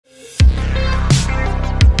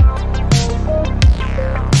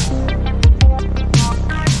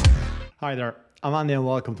Hi there, I'm Andy and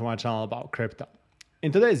welcome to my channel about crypto.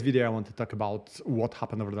 In today's video I want to talk about what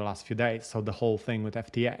happened over the last few days, so the whole thing with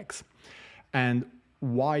FTX. And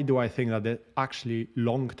why do I think that actually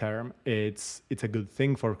long term it's a good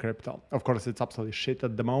thing for crypto. Of course it's absolutely shit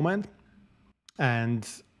at the moment, and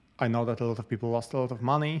I know that a lot of people lost a lot of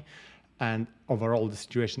money, and overall the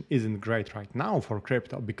situation isn't great right now for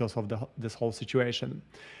crypto because of this whole situation.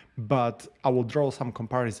 But I will draw some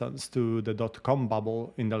comparisons to the dot-com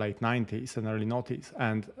bubble in the late 90s and early noughties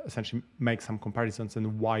and essentially make some comparisons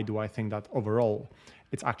and why do I think that overall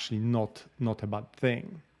it's actually not a bad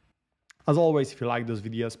thing. As always, if you like those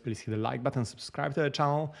videos, please hit the like button, subscribe to the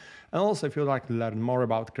channel. And also if you'd like to learn more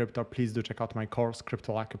about crypto, please do check out my course,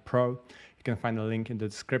 Crypto Like a Pro. You can find the link in the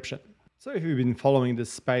description. So if you've been following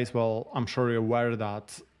this space, well, I'm sure you're aware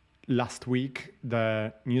that last week,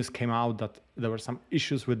 the news came out that there were some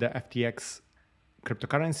issues with the FTX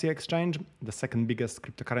cryptocurrency exchange, the second biggest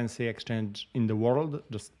cryptocurrency exchange in the world,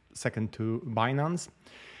 just second to Binance.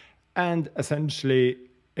 And essentially,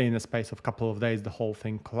 in a space of a couple of days, the whole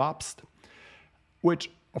thing collapsed,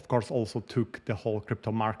 which of course also took the whole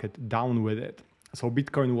crypto market down with it. So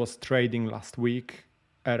Bitcoin was trading last week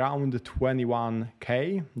around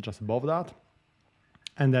 21K, just above that.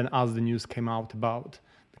 And then as the news came out about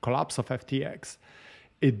collapse of FTX,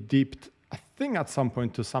 it dipped, I think at some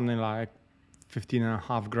point to something like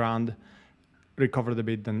 15.5 grand, recovered a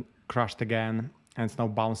bit, then crashed again, and it's now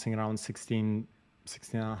bouncing around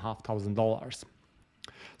 $16,500.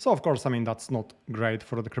 So of course, I mean, that's not great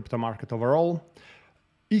for the crypto market overall.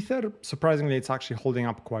 Ether, surprisingly, it's actually holding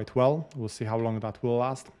up quite well. We'll see how long that will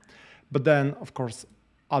last. But then, of course,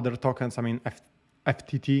 other tokens, I mean,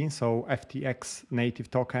 FTT, so FTX native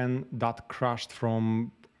token, that crashed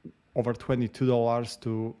from over $22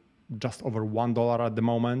 to just over $1 at the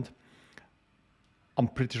moment. I'm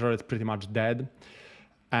pretty sure it's pretty much dead.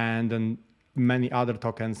 And then many other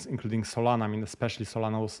tokens, including Solana, I mean, especially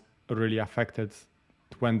Solana was really affected.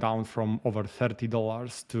 It went down from over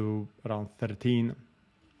 $30 to around 13.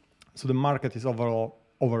 So the market is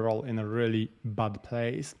overall in a really bad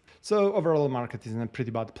place. So overall market is in a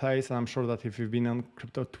pretty bad place. And I'm sure that if you've been on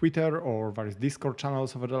crypto Twitter or various Discord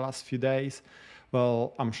channels over the last few days,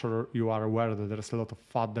 well, I'm sure you are aware that there's a lot of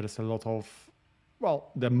FUD, there's a lot of,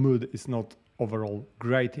 well, the mood is not overall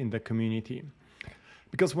great in the community.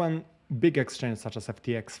 Because when big exchanges such as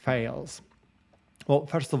FTX fails, well,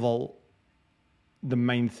 first of all, the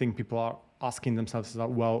main thing people are asking themselves is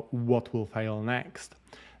that, well, what will fail next?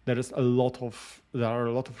 There are a lot of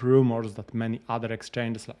rumors that many other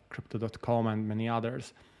exchanges like crypto.com and many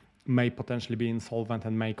others may potentially be insolvent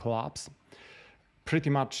and may collapse.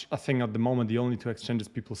 Pretty much, I think at the moment, the only two exchanges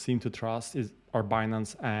people seem to trust are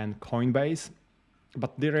Binance and Coinbase.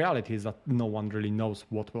 But the reality is that no one really knows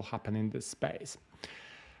what will happen in this space.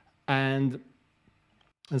 And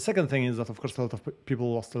the second thing is that, of course, a lot of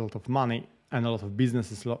people lost a lot of money and a lot of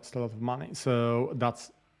businesses lost a lot of money. So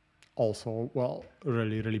that's also, well,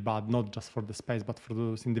 really, really bad, not just for the space, but for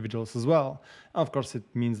those individuals as well. And of course, it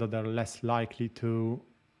means that they're less likely to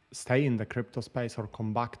stay in the crypto space or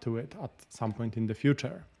come back to it at some point in the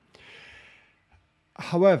future.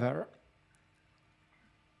 However,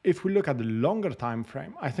 if we look at the longer time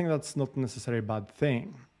frame, I think that's not necessarily a bad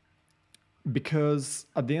thing, because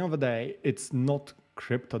at the end of the day, it's not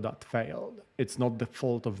crypto that failed. It's not the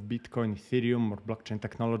fault of Bitcoin, Ethereum, or blockchain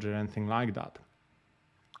technology or anything like that.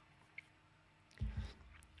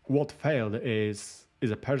 What failed is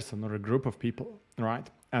a person or a group of people, right?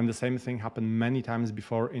 And the same thing happened many times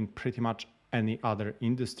before in pretty much any other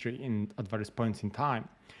industry at various points in time.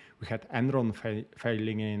 We had Enron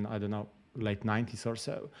failing in, I don't know, late 90s or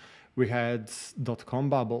so. We had dot-com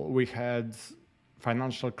bubble. We had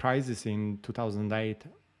financial crisis in 2008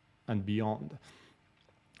 and beyond.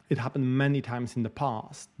 It happened many times in the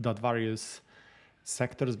past that various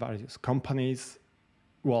sectors, various companies,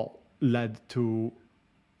 well, led to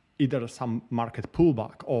either some market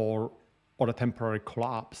pullback or a temporary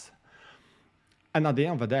collapse. And at the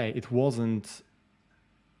end of the day, it wasn't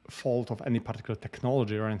fault of any particular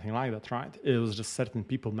technology or anything like that, right? It was just certain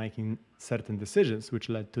people making certain decisions which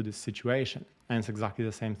led to this situation. And it's exactly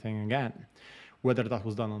the same thing again. Whether that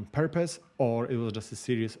was done on purpose or it was just a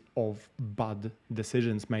series of bad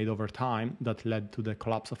decisions made over time that led to the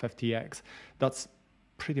collapse of FTX, that's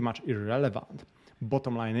pretty much irrelevant.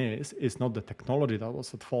 Bottom line is, it's not the technology that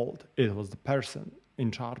was at fault, it was the person in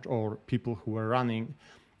charge or people who were running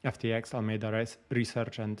FTX, Alameda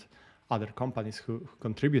Research and other companies who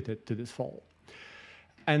contributed to this fall.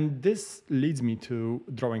 And this leads me to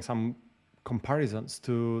drawing some comparisons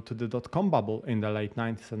to the dot-com bubble in the late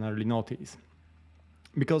 90s and early noughties.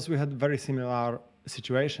 Because we had very similar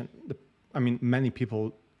situation. I mean, many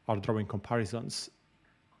people are drawing comparisons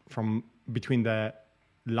from between the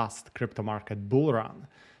last crypto market bull run,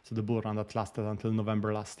 so the bull run that lasted until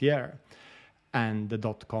November last year, and the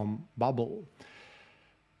dot-com bubble.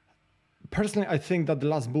 Personally, I think that the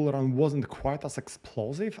last bull run wasn't quite as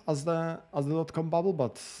explosive as the dot-com bubble,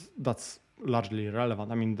 but that's largely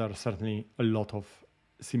irrelevant. I mean, there are certainly a lot of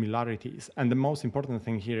similarities. And the most important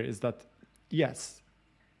thing here is that, yes,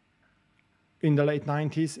 in the late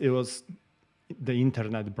 90s, it was the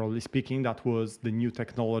internet, broadly speaking, that was the new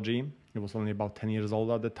technology. It was only about 10 years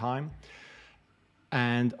old at the time.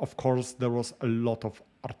 And of course, there was a lot of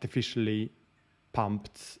artificially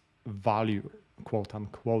pumped value, quote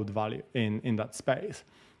unquote value, in that space.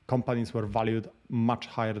 Companies were valued much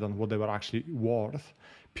higher than what they were actually worth,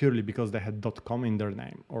 purely because they had .com in their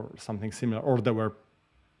name or something similar, or they were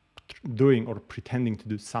doing or pretending to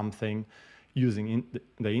do something using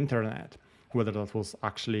the internet. Whether that was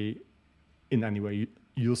actually in any way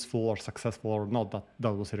useful or successful or not,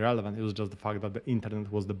 that was irrelevant. It was just the fact that the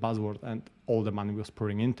internet was the buzzword and all the money was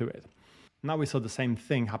pouring into it. Now we saw the same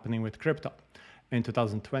thing happening with crypto. In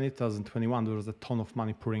 2020, 2021, there was a ton of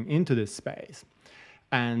money pouring into this space.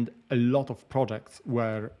 And a lot of projects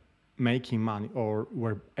were making money or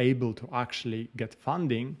were able to actually get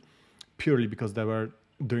funding purely because they were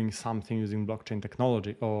doing something using blockchain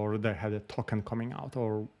technology, or they had a token coming out,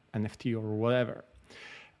 or NFT, or whatever.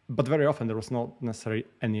 But very often there was not necessarily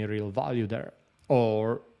any real value there,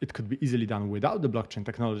 or it could be easily done without the blockchain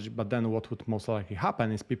technology. But then what would most likely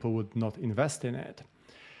happen is people would not invest in it.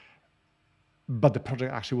 But the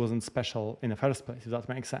project actually wasn't special in the first place, if that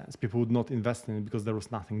makes sense. People would not invest in it because there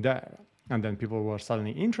was nothing there. And then people were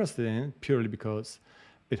suddenly interested in it purely because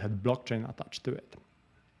it had blockchain attached to it.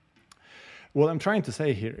 What I'm trying to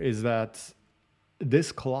say here is that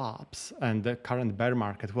this collapse and the current bear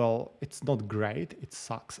market, well, it's not great. It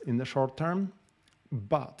sucks in the short term,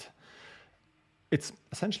 but it's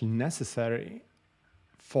essentially necessary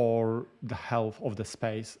for the health of the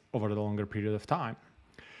space over the longer period of time.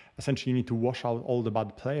 Essentially, you need to wash out all the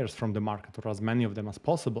bad players from the market, or as many of them as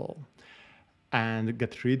possible, and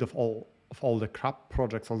get rid of all the crap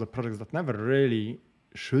projects, all the projects that never really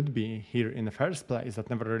should be here in the first place, that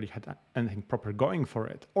never really had anything proper going for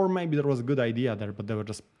it. Or maybe there was a good idea there, but they were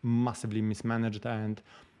just massively mismanaged and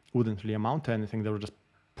wouldn't really amount to anything. They were just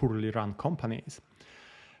poorly run companies.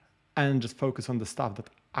 And just focus on the stuff that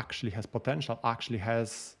actually has potential, actually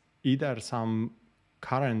has either some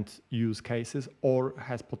current use cases or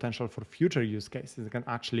has potential for future use cases that can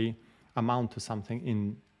actually amount to something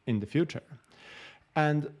in the future.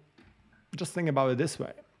 And just think about it this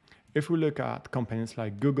way. If we look at companies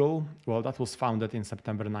like Google, well, that was founded in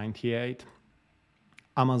September 98.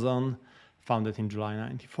 Amazon, founded in July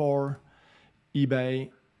 94. eBay,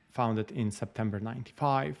 founded in September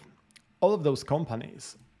 95. All of those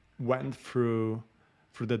companies went through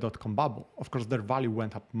the dot-com bubble. Of course, their value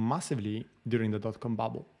went up massively during the dot-com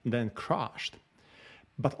bubble, then crashed.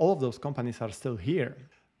 But all of those companies are still here.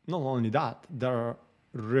 Not only that, they're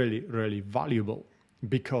really, really valuable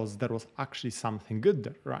because there was actually something good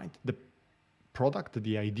there, right? The product,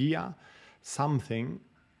 the idea, something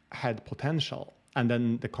had potential. And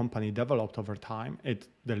then the company developed over time.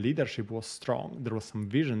 The leadership was strong. There was some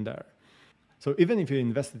vision there. So even if you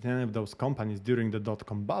invested in any of those companies during the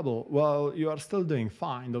dot-com bubble, well, you are still doing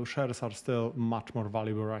fine. Those shares are still much more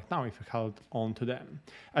valuable right now if you held on to them.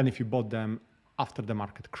 And if you bought them after the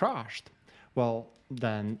market crashed, well,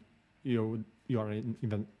 then you are in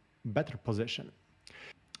even better position.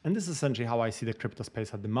 And this is essentially how I see the crypto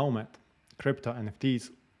space at the moment. Crypto,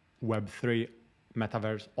 NFTs, Web3,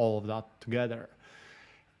 metaverse, all of that together.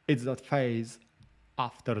 It's that phase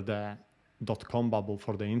after the dot-com bubble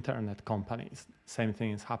for the internet companies. Same thing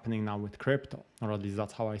is happening now with crypto, or at least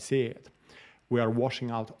that's how I see it. We are washing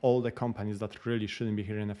out all the companies that really shouldn't be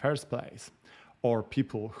here in the first place, or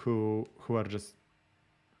people who are just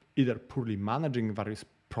either poorly managing various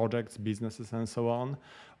projects, businesses, and so on,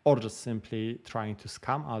 or just simply trying to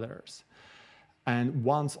scam others. And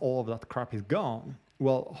once all of that crap is gone,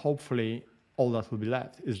 well, hopefully all that will be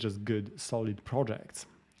left is just good, solid projects.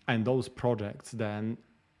 And those projects then,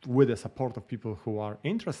 with the support of people who are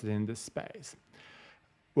interested in this space,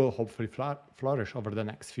 will hopefully flourish over the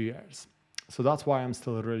next few years. So that's why I'm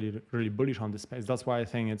still really, really bullish on this space. That's why I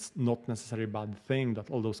think it's not necessarily a bad thing that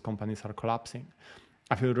all those companies are collapsing.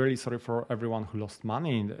 I feel really sorry for everyone who lost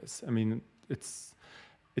money in this. I mean,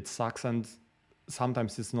 it sucks, and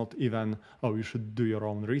sometimes it's not even, oh, you should do your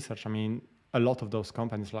own research. I mean, a lot of those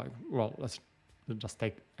companies, like, well, let's just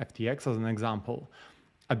take FTX as an example.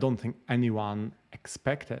 I don't think anyone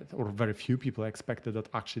expected, or very few people expected, that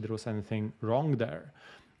actually there was anything wrong there.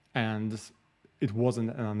 and it wasn't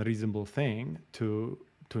an unreasonable thing to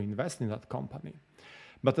invest in that company.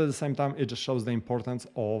 But at the same time, it just shows the importance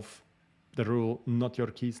of the rule, not your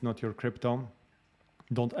keys, not your crypto.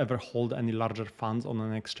 Don't ever hold any larger funds on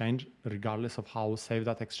an exchange, regardless of how safe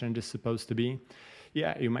that exchange is supposed to be.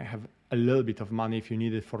 Yeah, you may have a little bit of money if you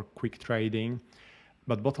need it for quick trading,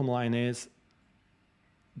 but bottom line is,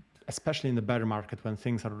 especially in the bear market when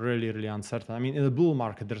things are really, really uncertain. I mean, in the bull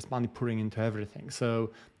market, there's money pouring into everything.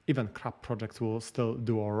 So even crap projects will still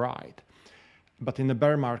do all right. But in the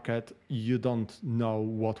bear market, you don't know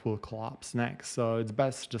what will collapse next. So it's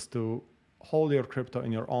best just to hold your crypto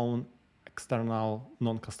in your own external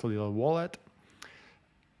non-custodial wallet,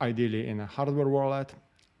 ideally in a hardware wallet,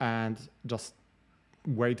 and just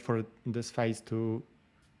wait for this phase to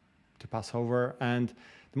pass over. And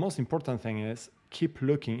the most important thing is keep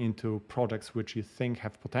looking into projects which you think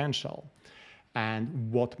have potential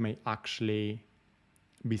and what may actually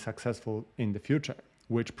be successful in the future.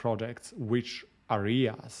 Which projects, which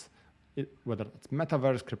areas, whether it's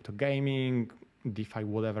metaverse, crypto gaming, DeFi,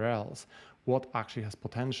 whatever else, what actually has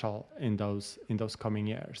potential in those coming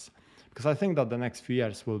years. Because I think that the next few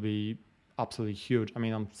years will be absolutely huge. I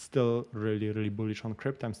mean, I'm still really, really bullish on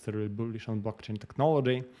crypto. I'm still really bullish on blockchain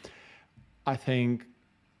technology. I think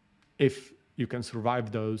if you can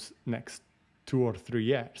survive those next 2 or 3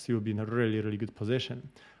 years, you'll be in a really, really good position.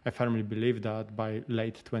 I firmly believe that by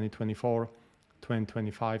late 2024,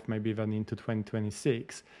 2025, maybe even into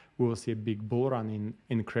 2026, we will see a big bull run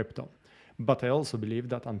in crypto. But I also believe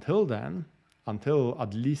that until then, until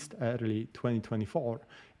at least early 2024,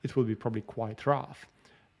 it will be probably quite rough.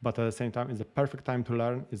 But at the same time, it's the perfect time to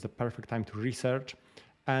learn, it's the perfect time to research,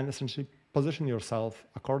 and essentially position yourself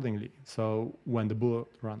accordingly. So when the bull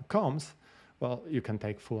run comes, well, you can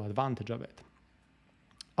take full advantage of it.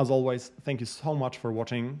 As always, thank you so much for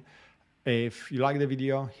watching. If you like the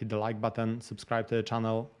video, hit the like button, subscribe to the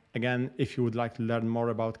channel. Again, if you would like to learn more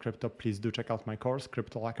about crypto, please do check out my course,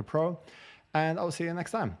 Crypto Like a Pro, and I'll see you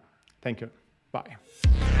next time. Thank you. Bye.